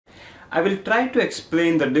I will try to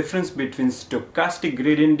explain the difference between stochastic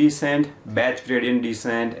gradient descent, batch gradient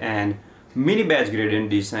descent and mini batch gradient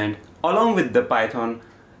descent along with the Python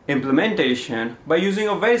implementation by using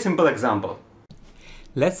a very simple example.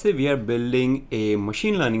 Let's say we are building a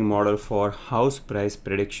machine learning model for house price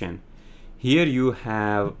prediction. Here you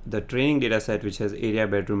have the training data set which has area,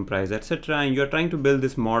 bedroom, price, etc. and you're trying to build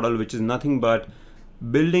this model which is nothing but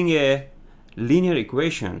building a linear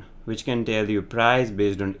equation which can tell you price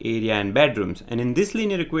based on area and bedrooms. And in this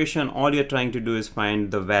linear equation, all you're trying to do is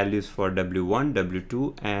find the values for W1,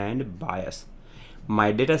 W2 and bias.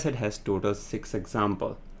 My dataset has total 6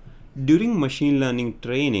 examples. During machine learning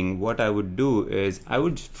training, what I would do is I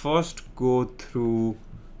would first go through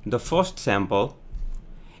the first sample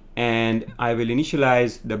and I will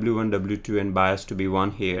initialize W1, W2 and bias to be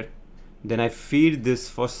 1 here. Then I feed this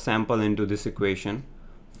first sample into this equation,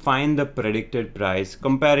 find the predicted price,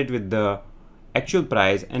 compare it with the actual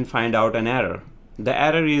price and find out an error. The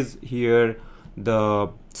error is here the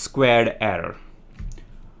squared error.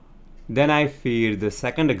 Then I feed the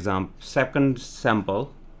second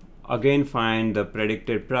sample, again find the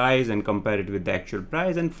predicted price and compare it with the actual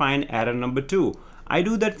price and find error number 2. I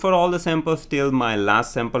do that for all the samples till my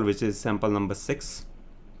last sample, which is sample number 6.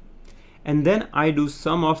 And then I do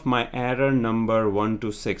sum of my error number 1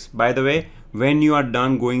 to 6. By the way, when you are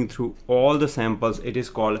done going through all the samples, it is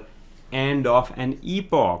called end of an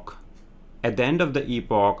epoch. At the end of the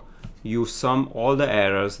epoch, you sum all the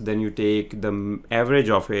errors, then you take the average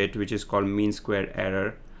of it, which is called mean squared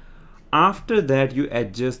error. After that, you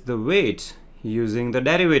adjust the weights using the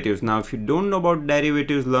derivatives. Now, if you don't know about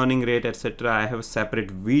derivatives, learning rate, etc., I have a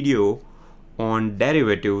separate video on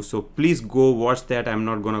derivatives, so please go watch that. I'm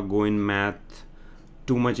not gonna go in math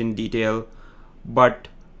too much in detail, but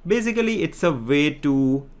basically it's a way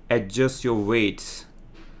to adjust your weights.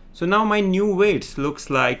 So now my new weights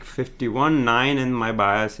looks like 51.9 and my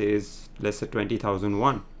bias is, let's say,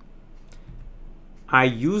 20,001. I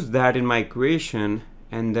use that in my equation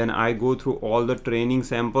and then I go through all the training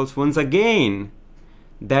samples once again.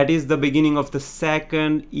 That is the beginning of the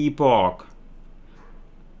second epoch.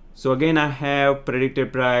 So again, I have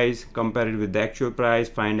predicted price, compare it with the actual price,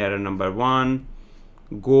 find error number 1,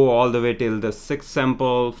 go all the way till the 6th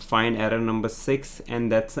sample, find error number 6,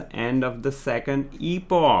 and that's the end of the second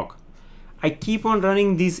epoch. I keep on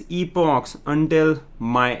running these epochs until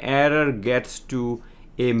my error gets to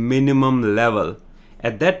a minimum level.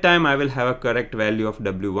 At that time, I will have a correct value of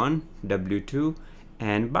W1, W2,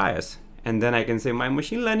 and bias. And then I can say my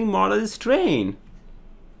machine learning model is trained.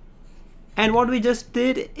 And what we just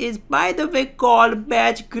did is, by the way, called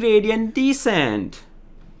batch gradient descent.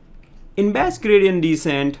 In batch gradient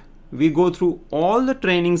descent, we go through all the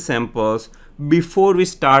training samples before we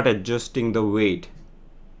start adjusting the weight.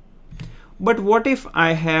 But what if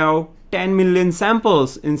I have 10 million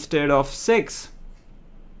samples instead of 6?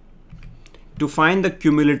 To find the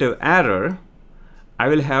cumulative error, I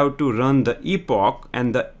will have to run the epoch,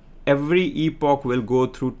 and every epoch will go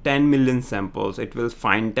through 10 million samples. It will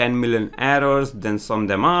find 10 million errors, then sum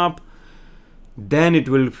them up. Then it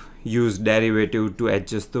will use derivative to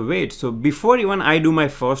adjust the weight. So before even I do my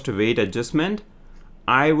first weight adjustment,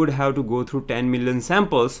 I would have to go through 10 million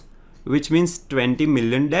samples, which means 20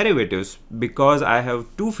 million derivatives. Because I have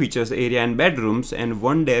 2 features, area and bedrooms, and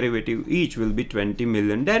 1 derivative each will be 20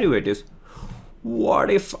 million derivatives. What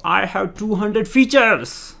if I have 200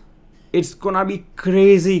 features? It's gonna be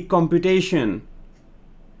crazy computation.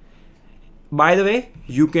 By the way,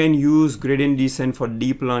 you can use gradient descent for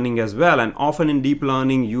deep learning as well, and often in deep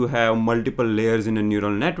learning you have multiple layers in a neural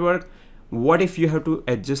network. What if you have to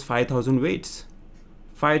adjust 5,000 weights?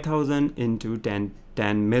 5,000 into 10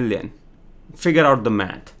 million. Figure out the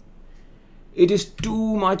math. It is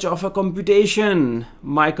too much of a computation.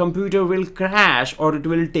 My computer will crash, or it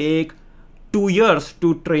will take 2 years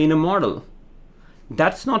to train a model.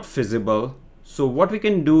 That's not feasible. So what we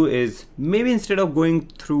can do is, maybe instead of going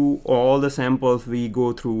through all the samples, we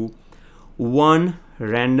go through one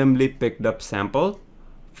randomly picked up sample,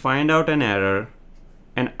 find out an error,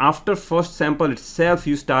 and after first sample itself,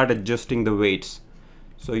 you start adjusting the weights.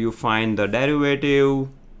 So you find the derivative,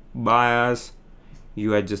 bias,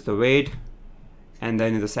 you adjust the weight, and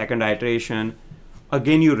then in the second iteration,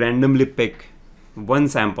 again you randomly pick one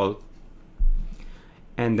sample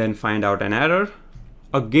and then find out an error.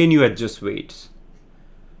 Again you adjust weights.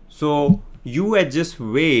 So you adjust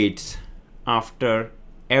weights after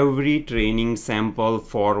every training sample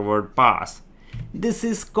forward pass. This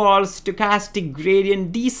is called stochastic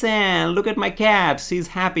gradient descent. Look at my cat, she's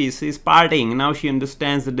happy, she's partying. Now she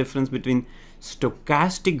understands the difference between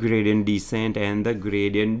stochastic gradient descent and the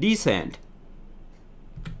gradient descent.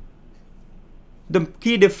 The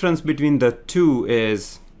key difference between the two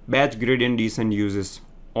is batch gradient descent uses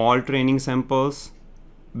all training samples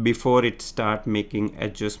before it start making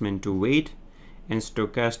adjustment to weight, and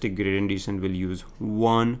stochastic gradient descent will use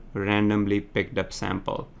one randomly picked up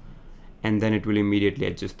sample and then it will immediately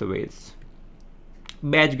adjust the weights.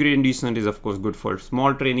 Batch gradient descent is of course good for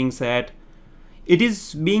small training set. It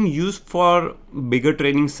is being used for bigger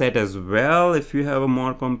training set as well if you have a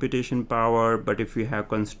more computation power, but if you have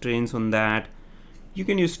constraints on that, you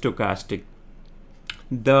can use stochastic.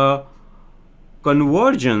 The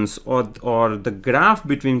convergence or the graph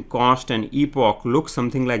between cost and epoch looks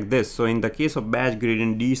something like this. So in the case of batch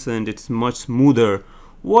gradient descent, it's much smoother,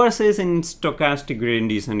 versus in stochastic gradient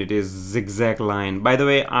descent, it is zigzag line. By the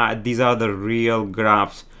way, these are the real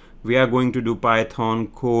graphs. We are going to do Python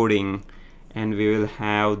coding and we will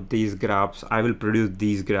have these graphs. I will produce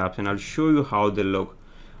these graphs and I'll show you how they look.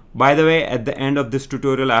 By the way, at the end of this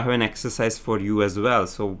tutorial, I have an exercise for you as well.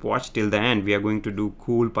 So watch till the end. We are going to do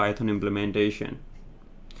cool Python implementation.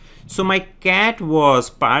 So my cat was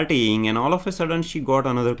partying and all of a sudden she got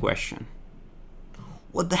another question.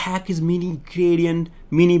 What the heck is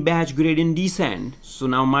mini batch gradient descent? So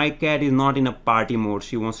now my cat is not in a party mode.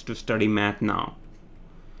 She wants to study math now.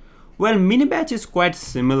 Well, mini batch is quite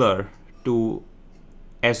similar to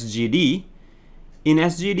SGD. In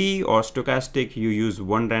SGD or stochastic, you use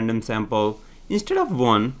one random sample. Instead of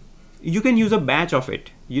one, you can use a batch of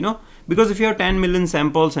it, because if you have 10 million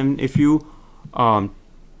samples and if you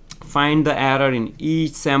find the error in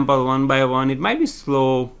each sample one by one, it might be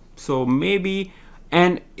slow. So maybe,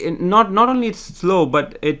 and not only it's slow,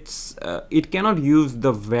 but it cannot use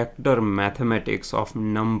the vector mathematics of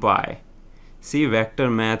NumPy. See,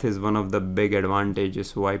 vector math is one of the big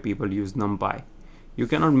advantages why people use NumPy. You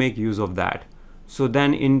cannot make use of that. So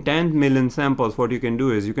then in 10 million samples, what you can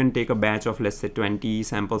do is you can take a batch of, let's say, 20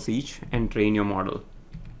 samples each and train your model.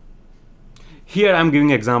 Here I'm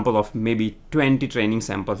giving an example of maybe 20 training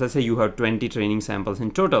samples. Let's say you have 20 training samples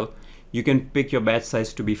in total. You can pick your batch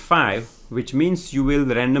size to be 5, which means you will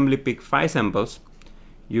randomly pick 5 samples.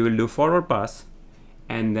 You will do forward pass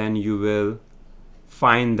and then you will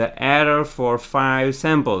find the error for 5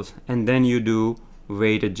 samples and then you do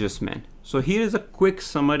weight adjustment. So here is a quick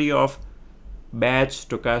summary of batch,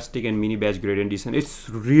 stochastic and mini batch gradient descent. It's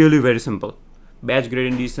really very simple. Batch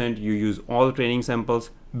gradient descent, you use all training samples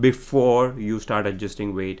before you start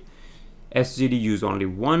adjusting weight. SGD use only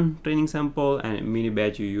one training sample, and mini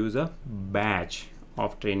batch you use a batch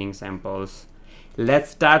of training samples.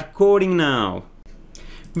 Let's start coding now.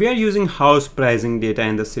 We are using house pricing data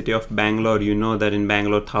in the city of Bangalore. You know that in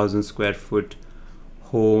Bangalore, 1,000 square foot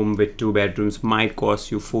home with 2 bedrooms might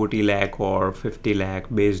cost you 40 lakh or 50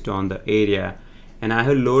 lakh based on the area. And I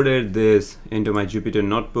have loaded this into my Jupyter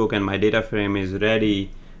notebook and my data frame is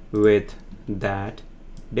ready with that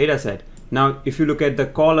data set. Now, if you look at the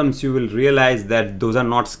columns, you will realize that those are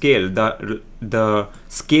not scaled. The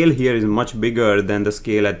scale here is much bigger than the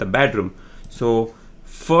scale at the bedroom. So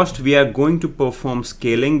first we are going to perform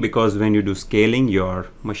scaling, because when you do scaling, your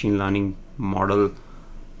machine learning model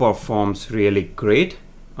performs really great.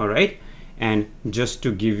 All right, and just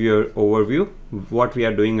to give you an overview, what we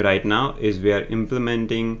are doing right now is we are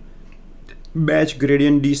implementing batch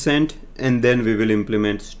gradient descent, and then we will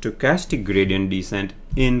implement stochastic gradient descent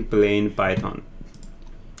in plain Python.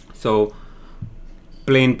 So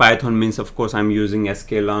plain Python means, of course, I'm using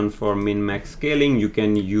sklearn for min-max scaling. You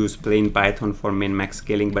can use plain Python for min-max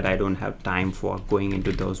scaling, but I don't have time for going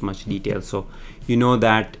into those much detail. So you know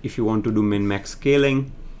that if you want to do min-max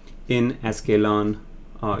scaling in sklearn,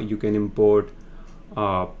 you can import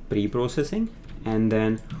pre-processing, and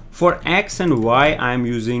then for X and Y, I'm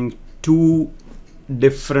using 2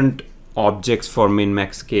 different objects for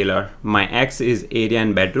min-max scaler. My X is area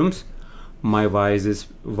and bedrooms, my Y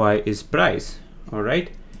is price. All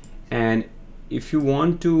right, and if you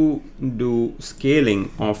want to do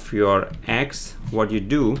scaling of your X, what you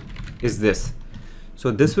do is this.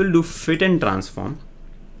 So this will do fit and transform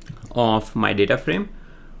of my data frame.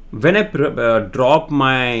 When I drop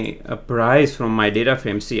my price from my data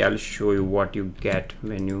frame, see, I'll show you what you get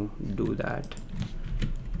when you do that.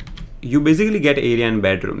 You basically get area and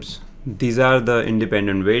bedrooms. These are the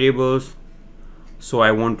independent variables. So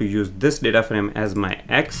I want to use this data frame as my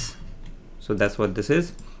X. So that's what this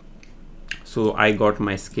is. So I got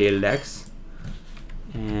my scaled X,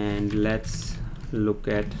 and let's look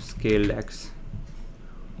at scaled X.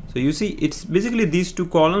 So you see, it's basically these 2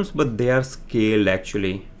 columns, but they are scaled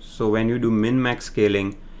actually. So when you do min-max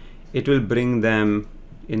scaling, it will bring them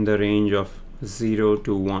in the range of 0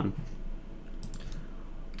 to 1.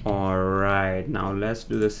 All right, now let's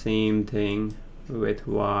do the same thing with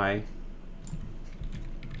Y.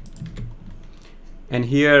 And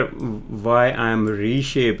here why I'm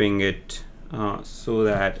reshaping it so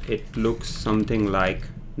that it looks something like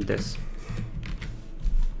this.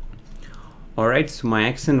 Alright, so my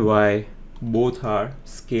X and Y both are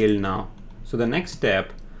scaled now. So the next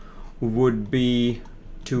step would be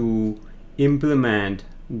to implement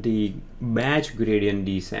the batch gradient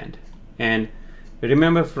descent. And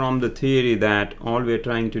remember from the theory that all we're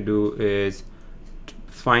trying to do is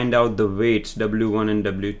find out the weights W1 and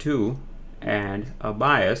W2 and a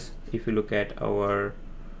bias. If you look at our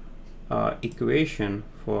equation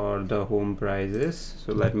for the home prices,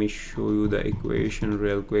 so let me show you the equation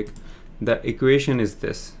real quick. The equation is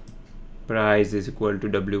this: price is equal to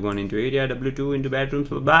W1 into area, W2 into bedrooms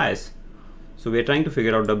plus bias. So we are trying to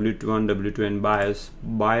figure out W1, W2 and bias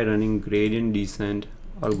by running gradient descent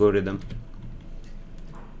algorithm.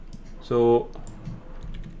 So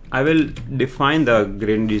I will define the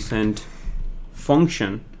gradient descent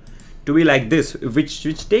function to be like this,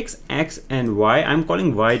 which takes X and Y. I'm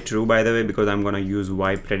calling Y true, by the way, because I'm going to use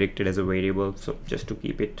Y predicted as a variable. So just to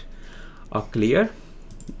keep it clear.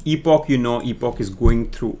 Epoch, you know, epoch is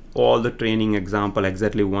going through all the training example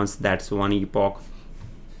exactly once. That's one epoch.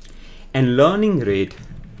 And learning rate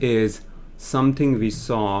is something we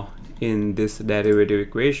saw in this derivative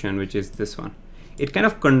equation, which is this one. It kind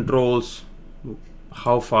of controls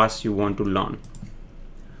how fast you want to learn.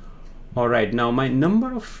 All right, now my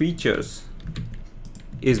number of features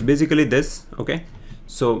is basically this. Okay,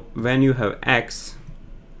 so when you have X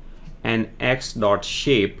and X dot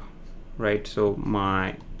shape, right? So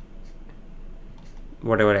my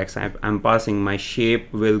whatever X I'm passing, my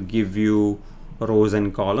shape will give you rows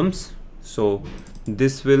and columns. So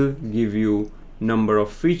this will give you number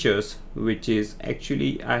of features, which is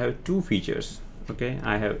actually I have two features. Okay,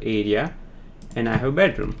 I have area and I have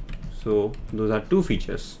bedroom. So those are two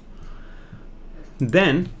features.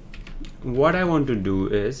 Then what I want to do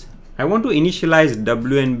is I want to initialize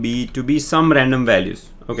W and B to be some random values.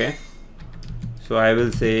 Okay, so I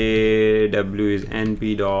will say W is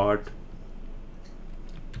np dot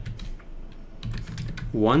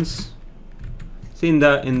once. See, in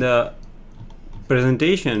the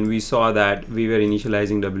presentation we saw that we were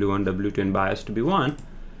initializing W1, W2 and bias to be 1.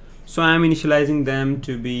 So I am initializing them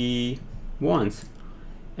to be once,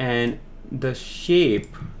 and the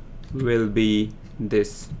shape will be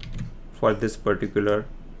this for this particular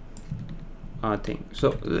thing.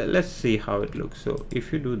 So let's see how it looks. So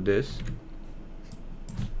if you do this,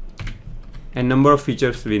 and number of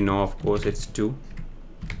features we know, of course, it's 2.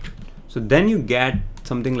 So then you get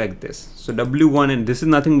something like this. So W1, and this is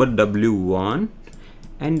nothing but W1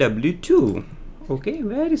 and W2. Okay,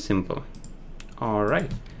 very simple. All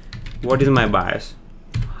right, what is my bias?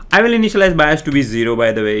 I will initialize bias to be 0,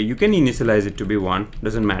 by the way. You can initialize it to be 1,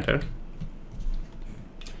 doesn't matter.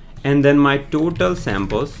 And then my total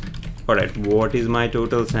samples. All right, what is my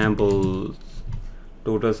total samples?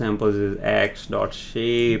 Total samples is X dot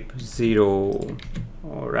shape 0.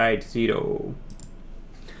 All right, 0.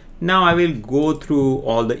 Now I will go through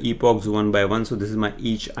all the epochs one by one. So this is my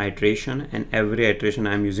each iteration, and every iteration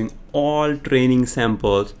I'm using all training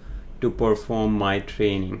samples to perform my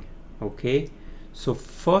training. Okay, so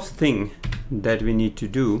first thing that we need to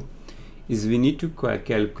do is we need to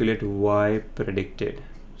calculate Y predicted.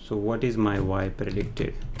 So what is my Y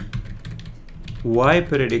predicted? Y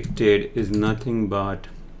predicted is nothing but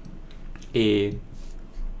a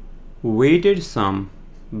weighted sum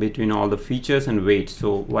between all the features and weights.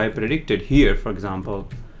 So Y predicted here, for example,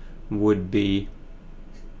 would be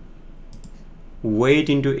weight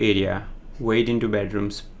into area, weight into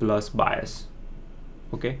bedrooms plus bias.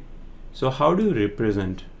 Okay, so how do you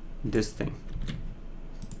represent this thing?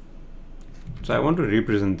 So I want to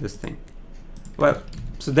represent this thing. Well,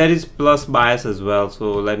 so there is plus bias as well.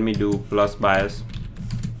 So let me do plus bias.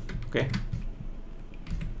 Okay,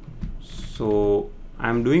 so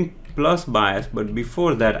I'm doing plus bias, but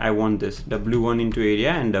before that I want this W1 into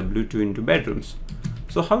area and W2 into bedrooms.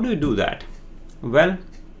 So how do you do that? Well,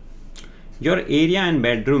 your area and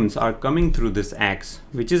bedrooms are coming through this X,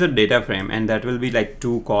 which is a data frame, and that will be like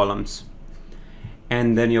 2 columns.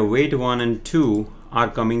 And then your weight 1 and 2 are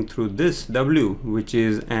coming through this W, which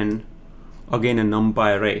is again a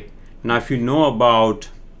numpy array. Now if you know about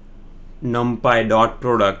numpy dot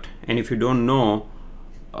product, and if you don't know,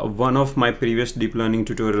 one of my previous deep learning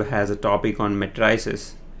tutorial has a topic on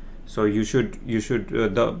matrices. So you should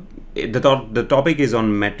the topic is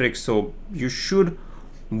on metrics, so you should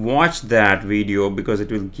watch that video because it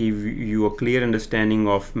will give you a clear understanding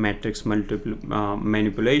of matrix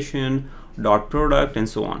manipulation, dot product, and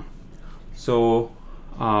so on. So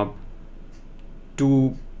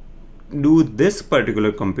to do this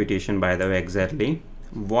particular computation, by the way, exactly,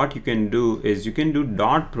 what you can do is you can do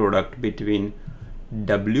dot product between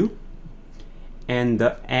W and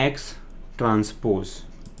the X transpose.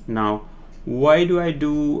 Now, why do I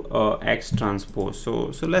do X transpose?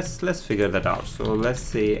 So let's figure that out. So let's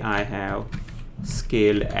say I have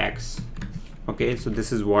scaled X. Okay, so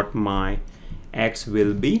this is what my X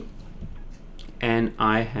will be, and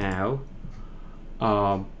I have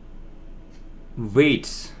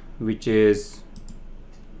weights, which is,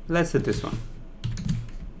 let's say this one.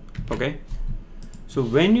 Okay, so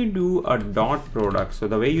when you do a dot product, so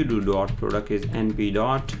the way you do dot product is np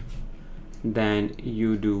dot, then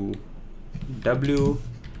you do W,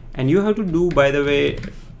 and you have to do, by the way,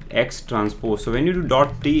 X transpose. So when you do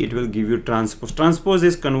dot T, it will give you transpose. Transpose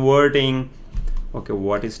is converting. Okay,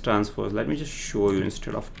 what is transpose? Let me just show you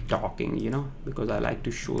instead of talking, you know, because I like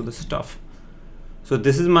to show the stuff. So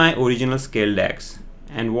this is my original scaled X,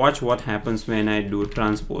 and watch what happens when I do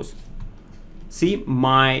transpose. See,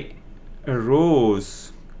 my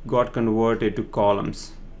rows got converted to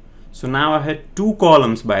columns. So now I had two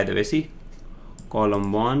columns, by the way. See,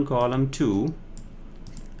 column 1, column 2,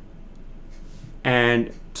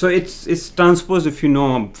 and so it's transpose, if you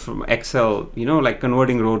know from Excel, you know, like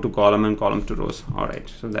converting row to column and column to rows. All right,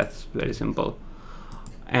 so that's very simple.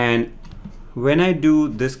 And when I do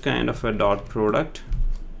this kind of a dot product,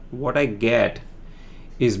 what I get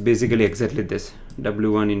is basically exactly this: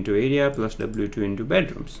 W1 into area plus W2 into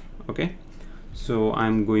bedrooms. Okay, so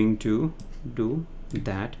I'm going to do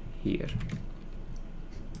that here.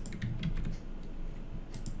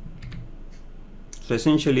 So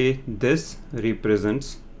essentially this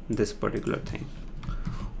represents this particular thing.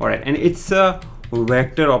 All right, and it's a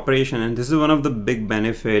vector operation, and this is one of the big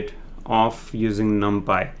benefit of using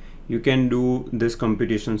NumPy. You can do this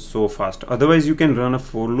computation so fast. Otherwise you can run a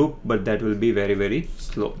for loop, but that will be very, very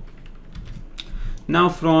slow. Now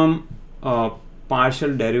from a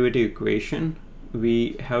partial derivative equation,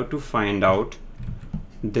 we have to find out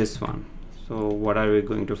this one. So what are we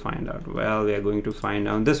going to find out? Well, we are going to find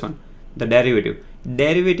out this one, the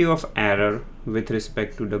derivative of error with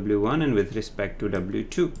respect to W1 and with respect to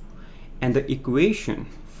W2, and the equation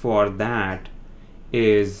for that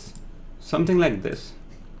is something like this.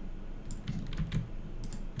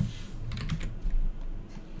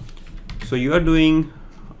 So you are doing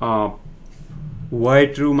y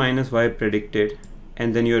true minus y predicted,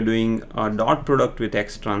 and then you are doing a dot product with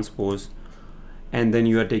X transpose, and then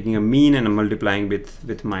you are taking a mean and multiplying with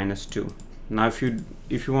 -2. Now if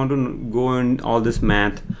you want to go in all this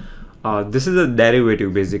math, this is a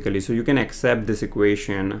derivative basically, so you can accept this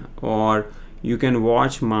equation, or you can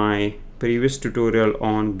watch my previous tutorial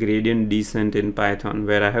on gradient descent in Python,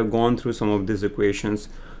 where I have gone through some of these equations,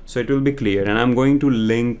 so it will be clear, and I'm going to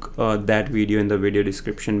link that video in the video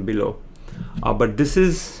description below. But this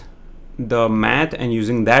is the math, and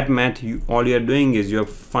using that math, all you are doing is you are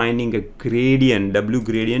finding a gradient, W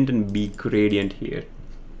gradient and B gradient here.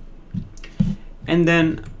 And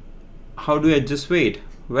then how do I adjust weight?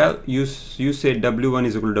 Well, you say W1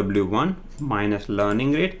 is equal to W1 minus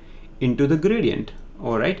learning rate into the gradient.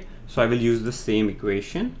 All right, so I will use the same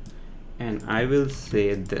equation, and I will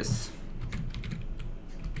say this.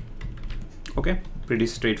 Okay, pretty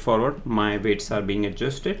straightforward. My weights are being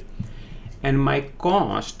adjusted, and my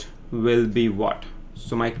cost will be what?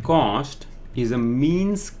 So my cost is a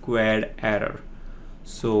mean squared error.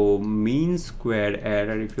 So mean squared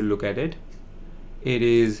error, if you look at it, it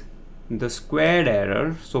is the squared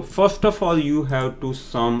error. So first of all, you have to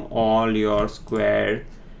sum all your squared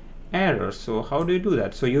errors. So how do you do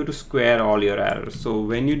that? So you have to square all your errors. So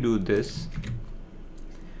when you do this,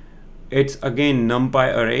 it's again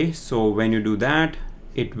NumPy array. So when you do that,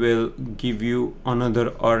 it will give you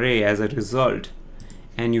another array as a result,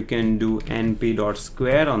 and you can do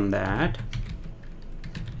np.square on that,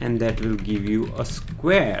 and that will give you a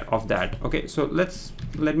square of that. Okay, so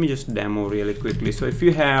let me just demo really quickly. So if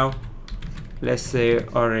you have, let's say,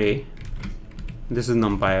 array, this is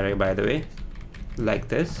NumPy array, by the way, like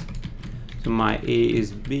this. So my A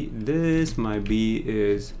is B, this, my B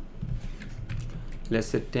is, let's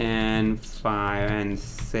say 10, 5, and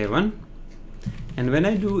 7. And when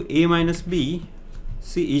I do A minus B,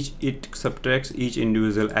 see, it subtracts each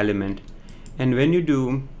individual element. And when you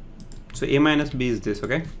do, so A minus B is this,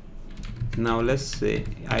 okay? Now let's say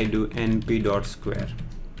I do np.square.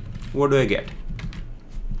 What do I get?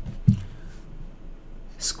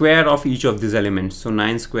 Square of each of these elements. So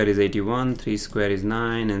 9 square is 81, 3 square is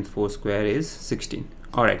 9, and 4 square is 16.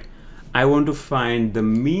 All right, I want to find the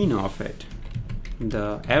mean of it,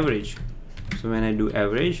 the average. So when I do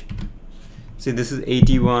average, see, this is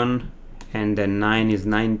 81 and then 9 is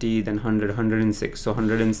 90, then 100, 106. So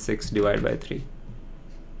 106 divided by 3.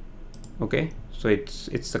 Okay, so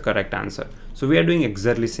it's the correct answer. So we are doing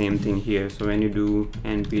exactly same thing here. So when you do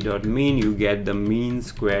np.mean, you get the mean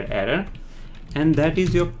squared error, and that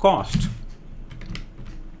is your cost.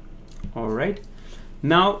 All right,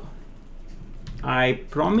 now I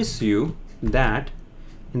promise you that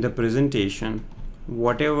in the presentation,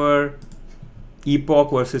 whatever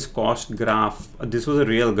epoch versus cost graph, this was a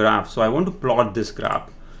real graph, so I want to plot this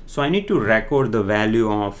graph. So I need to record the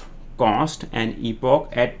value of cost and epoch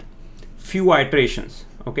at few iterations.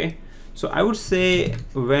 Okay, so I would say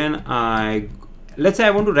when let's say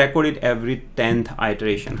I want to record it every 10th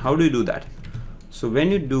iteration. How do you do that? So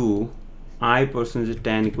when you do I percentage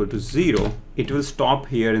 10 equal to 0, it will stop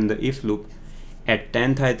here in the if loop at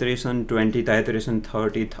 10th iteration, 20th iteration,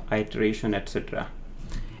 30th iteration, etc.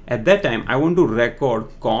 At that time I want to record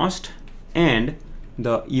cost and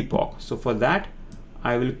the epoch. So for that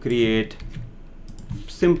I will create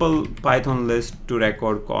simple Python list to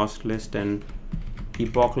record cost list and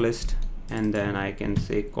epoch list, and then I can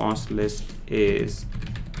say cost list is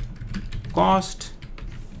cost,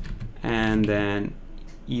 and then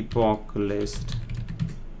epoch list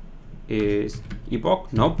is epoch.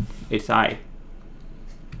 Nope, it's I.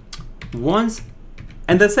 Once,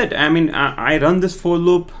 and that's it. I mean, I run this for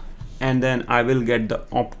loop, and then I will get the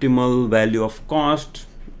optimal value of cost,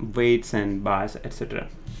 weights and bias, etc.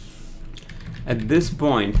 At this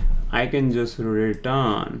point I can just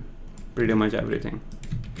return pretty much everything,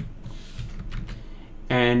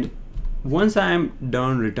 and once I am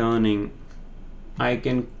done returning, I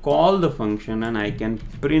can call the function and I can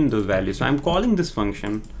print those values. So I'm calling this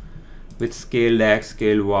function with scaled x,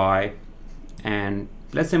 scaled y, and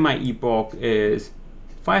let's say my epoch is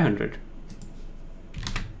 500.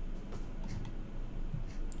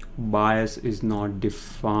 Bias is not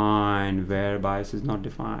defined. Where bias is not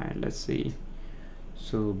defined? Let's see.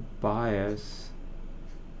 So bias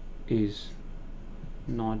is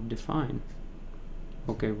not defined.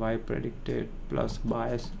 Okay, y predicted plus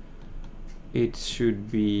bias, it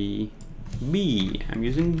should be b. I'm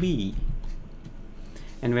using b,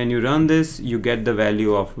 and when you run this you get the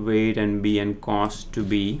value of weight and b and cost to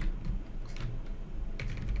be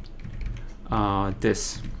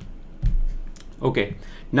this. Okay,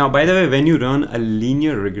 now by the way, when you run a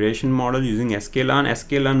linear regression model using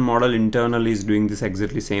sklearn model internally is doing this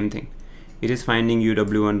exactly same thing. It is finding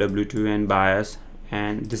UW1, W2 and bias,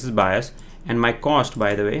 and this is bias, and my cost,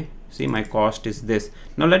 by the way, see my cost is this.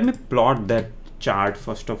 Now let me plot that chart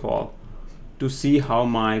first of all to see how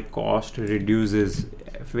my cost reduces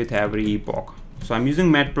with every epoch. So I'm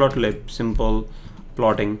using matplotlib, simple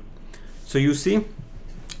plotting. So you see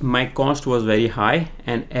my cost was very high,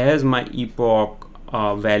 and as my epoch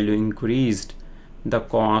value increased, the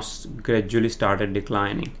cost gradually started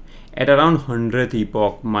declining. At around 100th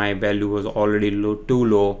epoch my value was already too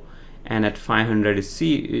low, and at 500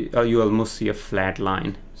 you almost see a flat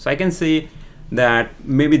line. So I can say that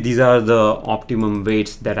maybe these are the optimum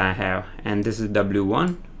weights that I have, and this is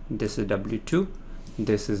W1, this is W2,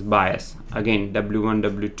 this is bias. Again, W1,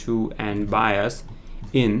 W2 and bias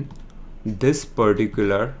in this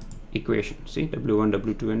particular equation. See, W1,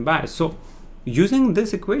 W2 and bias. So using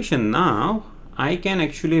this equation now I can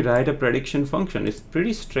actually write a prediction function. It's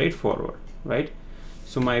pretty straightforward, right?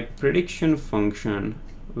 So my prediction function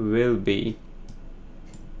will be,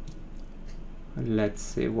 let's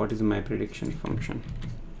say, what is my prediction function?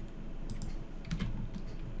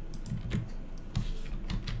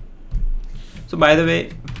 So by the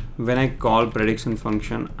way, when I call prediction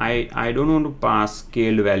function, I don't want to pass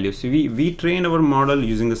scaled value. So we train our model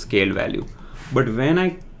using the scaled value, but when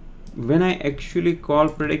I actually call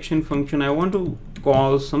prediction function, I want to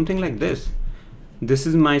call something like this. This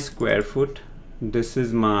is my square foot, this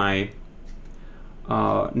is my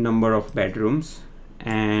number of bedrooms,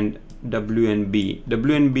 and W and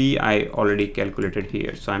B I already calculated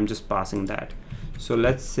here, so I'm just passing that. So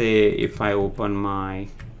let's say if I open my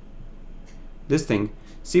this thing,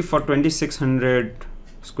 see, for 2600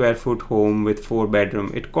 square foot home with 4 bedroom,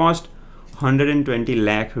 it cost 120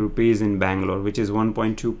 lakh rupees in Bangalore, which is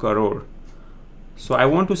 1.2 crore. So I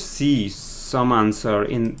want to see some answer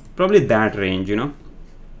in probably that range, you know.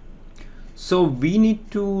 So we need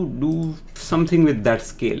to do something with that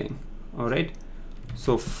scaling. All right,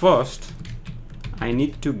 so first I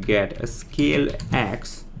need to get a scale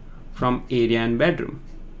x from area and bedroom.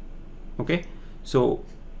 Okay, so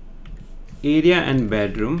area and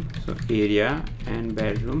bedroom, so area and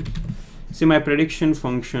bedroom. See, my prediction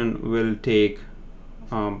function will take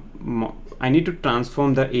I need to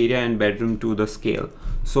transform the area and bedroom to the scale.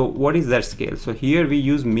 So what is that scale? So here we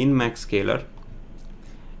use min max scaler,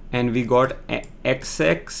 and we got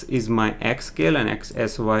xx is my x scale and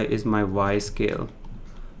xsy is my y scale.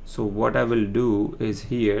 So what I will do is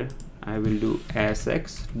here I will do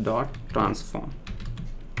sx dot transform,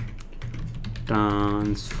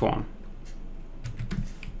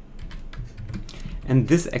 and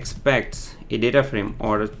this expects a data frame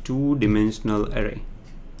or a two-dimensional array.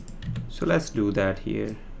 So let's do that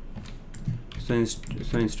here. So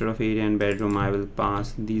instead of area and bedroom, I will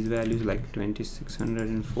pass these values like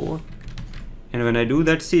 2604, and when I do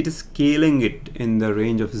that, see, it is scaling it in the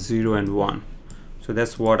range of 0 and 1. So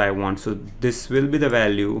that's what I want. So this will be the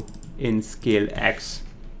value in scale x.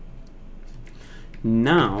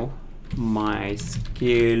 Now my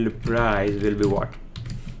scaled price will be what?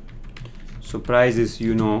 So price is,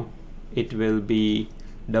 you know, it will be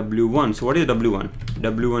w1. So what is w1?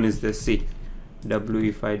 W1 is this, see, w,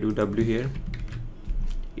 if I do w here,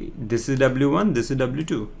 this is w1, this is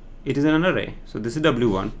w2, it is an array. So this is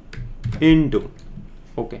w1 into,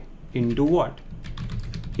 okay, into what?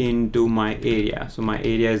 Into my area. So my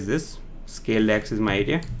area is this, scaled x is my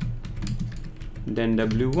area, then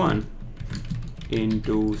w1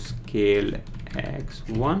 into scale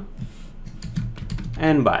x1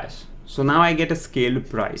 and bias. So now I get a scaled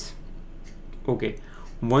price. Okay,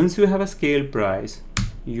 once you have a scaled price,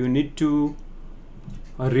 you need to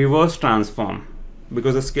reverse transform,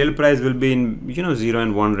 because the scale price will be in, you know, 0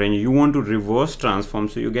 and 1 range. You want to reverse transform,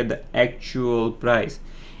 so you get the actual price.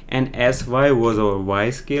 And sy was our y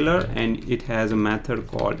scalar, and it has a method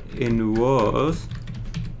called inverse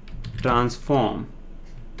transform.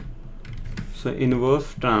 So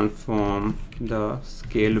inverse transform the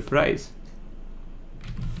scaled price.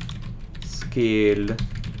 Scaled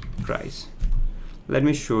price. Let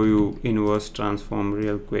me show you inverse transform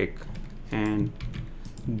real quick. And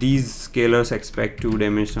these scalars expect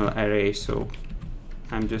two-dimensional array, so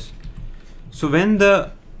I'm just, so when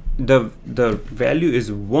the value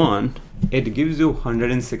is 1, it gives you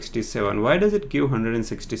 167. Why does it give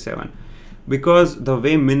 167? Because the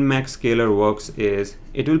way min max scalar works is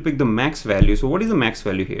it will pick the max value. So what is the max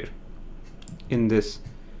value here? In this,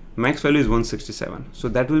 max value is 167, so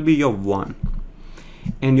that will be your 1,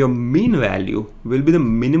 and your mean value will be the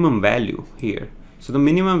minimum value here. So the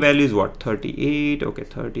minimum value is what? 38. Okay,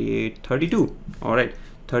 38, 32. All right,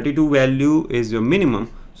 32 value is your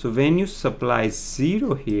minimum. So when you supply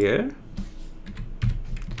 0 here,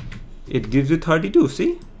 it gives you 32.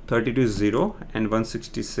 See, 32 is 0 and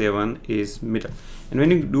 167 is middle. And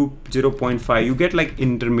when you do 0.5, you get like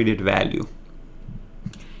intermediate value,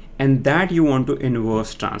 and that you want to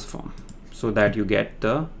inverse transform so that you get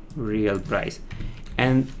the real price.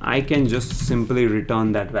 And I can just simply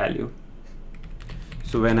return that value.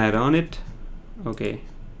 So when I run it, okay,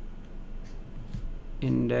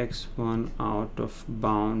 index 1 out of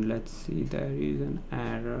bound, let's see, there is an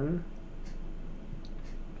error.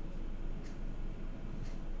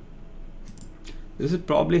 This is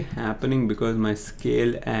probably happening because my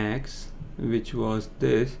scale x, which was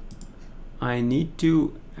this, I need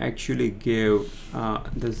to actually give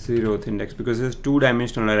the 0th index, because it's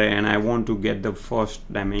two-dimensional array and I want to get the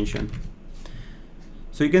first dimension.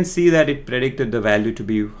 So you can see that it predicted the value to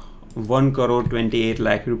be 1 crore 28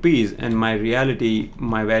 lakh rupees, and my reality,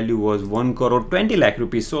 my value was 1 crore 20 lakh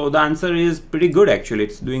rupees. So the answer is pretty good actually.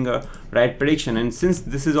 It's doing a right prediction. And since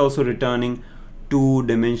this is also returning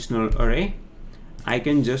two-dimensional array, I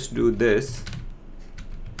can just do this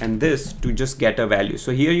and this to just get a value.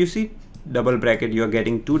 So here you see double bracket, you are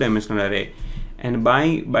getting two-dimensional array, and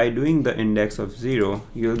by doing the index of 0,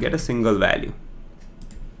 you'll get a single value.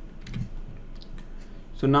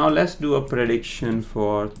 So now let's do a prediction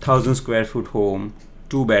for 1000 square foot home,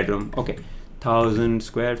 2-bedroom. Okay, 1000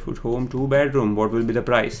 square foot home, 2-bedroom. What will be the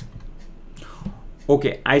price?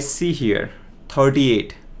 Okay, I see here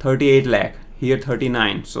 38 lakh, here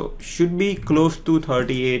 39. So should be close to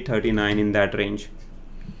 38, 39 in that range.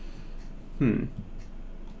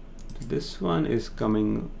 This one is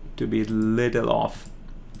coming to be little off.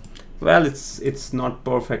 Well, it's not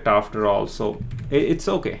perfect after all, so it's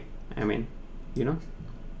okay. I mean, you know.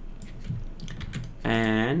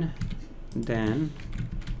 And then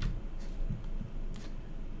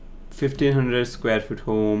 1500 square foot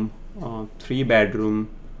home, 3-bedroom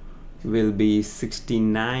will be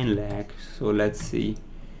 69 lakh. So let's see,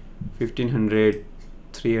 1500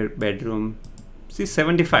 3-bedroom, see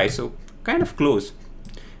 75. So kind of close.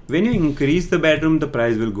 When you increase the bedroom, the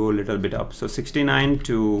price will go a little bit up. So 69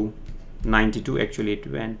 to 92, actually it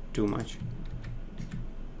went too much.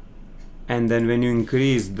 And then when you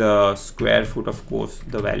increase the square foot, of course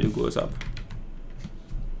the value goes up.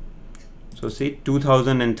 So see,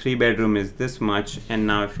 2003 bedroom is this much, and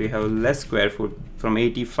now if we have less square foot, from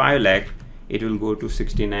 85 lakh it will go to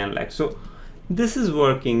 69 lakh. So this is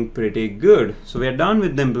working pretty good. So we are done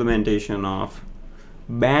with the implementation of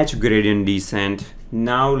batch gradient descent.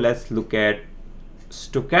 Now let's look at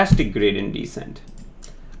stochastic gradient descent.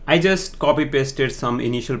 I just copy pasted some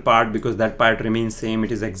initial part because that part remains same.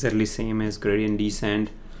 It is exactly same as gradient descent.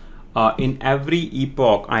 In every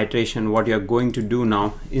epoch iteration, what you're going to do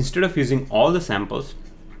now, instead of using all the samples,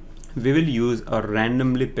 we will use a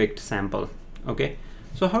randomly picked sample. Okay,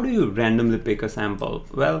 so how do you randomly pick a sample?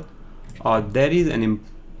 Well, there is a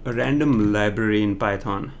random library in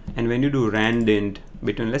Python, and when you do randint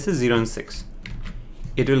between, let's say, 0 and 6,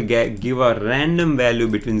 it will give a random value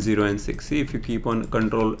between 0 and 6. See, if you keep on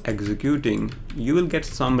control executing, you will get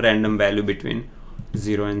some random value between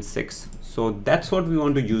 0 and 6. So that's what we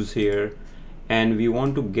want to use here, and we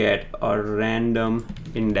want to get a random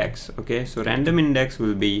index. Okay, so random index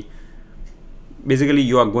will be basically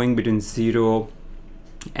you are going between 0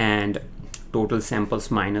 and total samples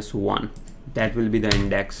minus 1. That will be the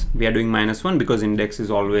index. We are doing minus 1 because index is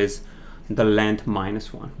always the length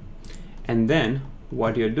minus 1. And then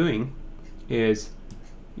what you're doing is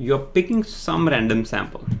you're picking some random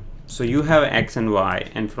sample. So you have X and Y,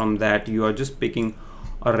 and from that you are just picking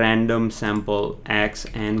a random sample X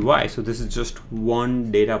and Y. So this is just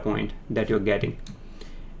one data point that you're getting,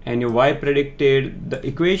 and your Y predicted, the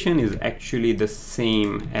equation is actually the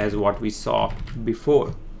same as what we saw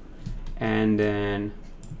before. And then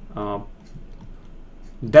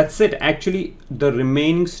that's it. Actually, the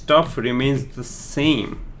remaining stuff remains the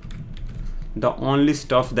same. The only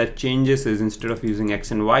stuff that changes is instead of using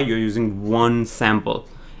X and Y, you're using one sample.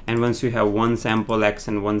 And once you have one sample X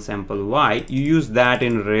and one sample Y, you use that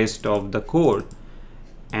in rest of the code,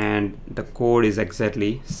 and the code is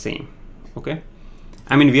exactly same. Okay,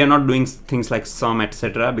 I mean, we are not doing things like sum,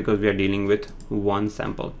 etc., because we are dealing with one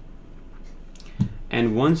sample.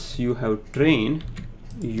 And once you have trained,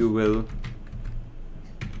 you will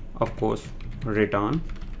of course return,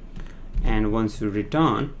 and once you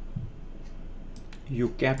return, you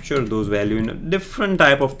capture those values in a different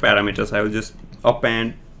type of parameters. I will just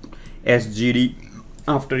append SGD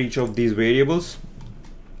after each of these variables,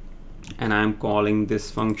 and I'm calling this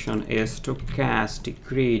function a stochastic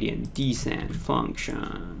gradient descent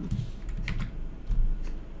function,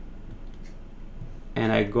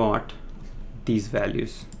 and I got these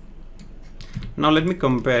values. Now let me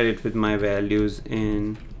compare it with my values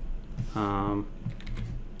in so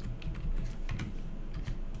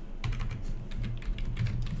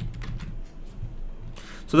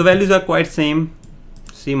the values are quite same.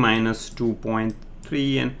 C minus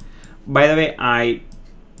 2.3, and by the way,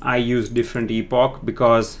 I use different epoch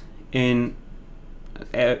because in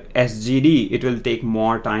SGD it will take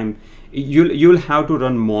more time. You'll have to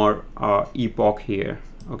run more epoch here.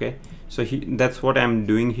 Okay, so that's what I'm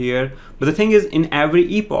doing here. But the thing is, in every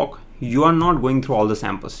epoch you are not going through all the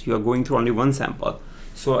samples, you are going through only one sample.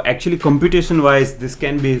 So actually, computation wise, this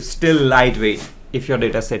can be still lightweight if your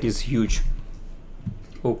data set is huge.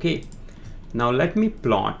 Okay, now let me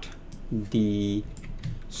plot the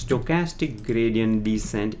stochastic gradient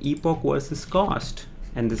descent epoch versus cost,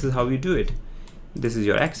 and this is how you do it. This is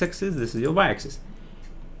your x-axis, this is your y-axis,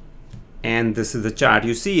 and this is the chart.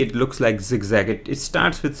 You see, it looks like zigzag. It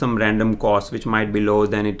starts with some random cost which might be low,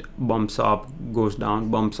 then it bumps up, goes down,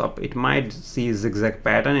 bumps up. It might see a zigzag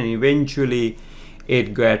pattern, and eventually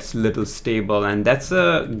it gets little stable, and that's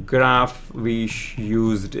a graph we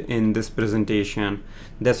used in this presentation.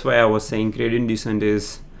 That's why I was saying gradient descent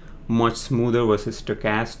is much smoother versus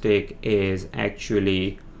stochastic is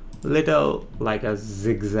actually little like a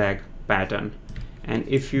zigzag pattern. And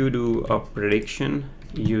if you do a prediction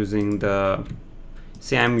using the,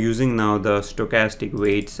 say I'm using now the stochastic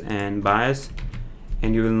weights and bias,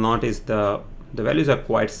 and you will notice the values are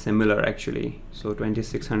quite similar actually. So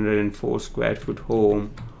 2604 square foot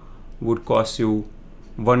home would cost you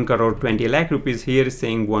 1 crore 20 lakh rupees. Here is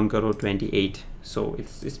saying 1 crore 28. So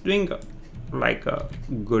it's doing like a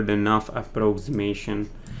good enough approximation.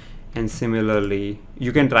 And similarly,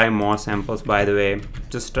 you can try more samples, by the way,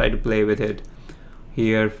 just try to play with it.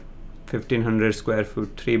 Here 1500 square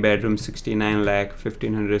foot 3 bedroom 69 lakh,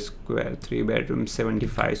 1500 square 3 bedroom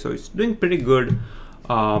 75. So it's doing pretty good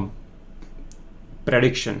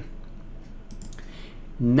prediction.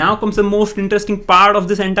 Now comes the most interesting part of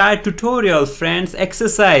this entire tutorial, friends.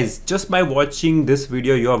 Exercise. Just by watching this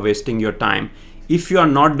video you are wasting your time. If you are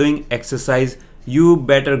not doing exercise, you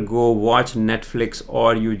better go watch Netflix,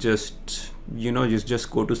 or you just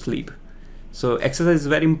just go to sleep. So exercise is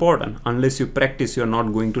very important. Unless you practice, you're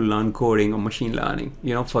not going to learn coding or machine learning.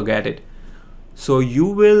 Forget it. So you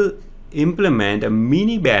will implement a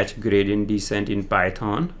mini batch gradient descent in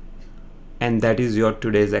Python, and that is your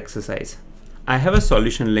today's exercise. I have a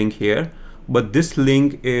solution link here, but this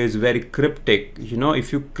link is very cryptic. You know,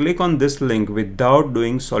 if you click on this link without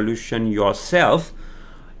doing solution yourself,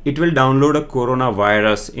 it will download a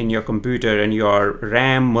coronavirus in your computer, and your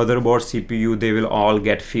RAM, motherboard, CPU, they will all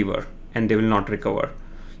get fever and they will not recover.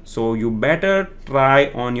 So you better try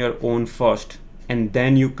on your own first, and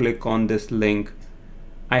then you click on this link.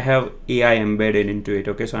 I have AI embedded into it,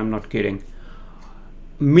 okay, so I'm not kidding.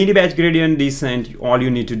 Mini batch gradient descent, all you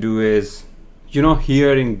need to do is, you know,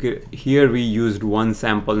 here we used one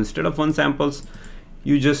sample. Instead of one samples,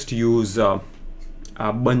 you just use a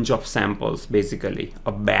bunch of samples, basically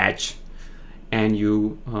a batch, and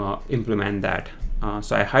you implement that.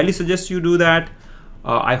 So I highly suggest you do that.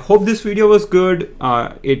 I hope this video was good.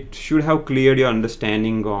 It should have cleared your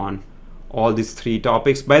understanding on all these three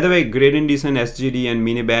topics. By the way, gradient descent, SGD, and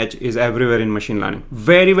mini batch is everywhere in machine learning.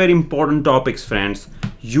 Very, very important topics, friends.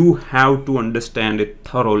 You have to understand it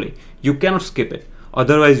thoroughly. You cannot skip it.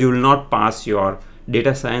 Otherwise, you will not pass your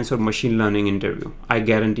data science or machine learning interview. I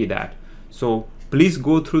guarantee that. So please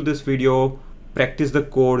go through this video, practice the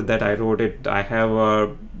code that I wrote it. I have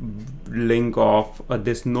a link of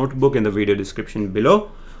this notebook in the video description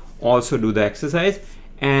below. Also do the exercise.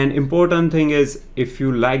 And important thing is, if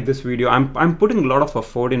you like this video, I'm putting a lot of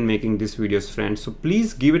effort in making these videos, friends. So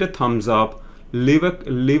please give it a thumbs up, leave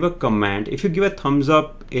a comment. If you give a thumbs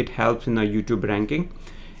up, it helps in the YouTube ranking.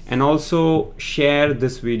 And also share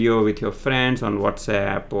this video with your friends on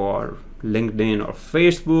WhatsApp or LinkedIn or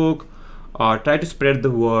Facebook, or try to spread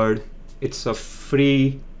the word. It's a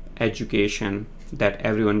free education that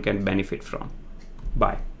everyone can benefit from.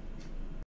 Bye.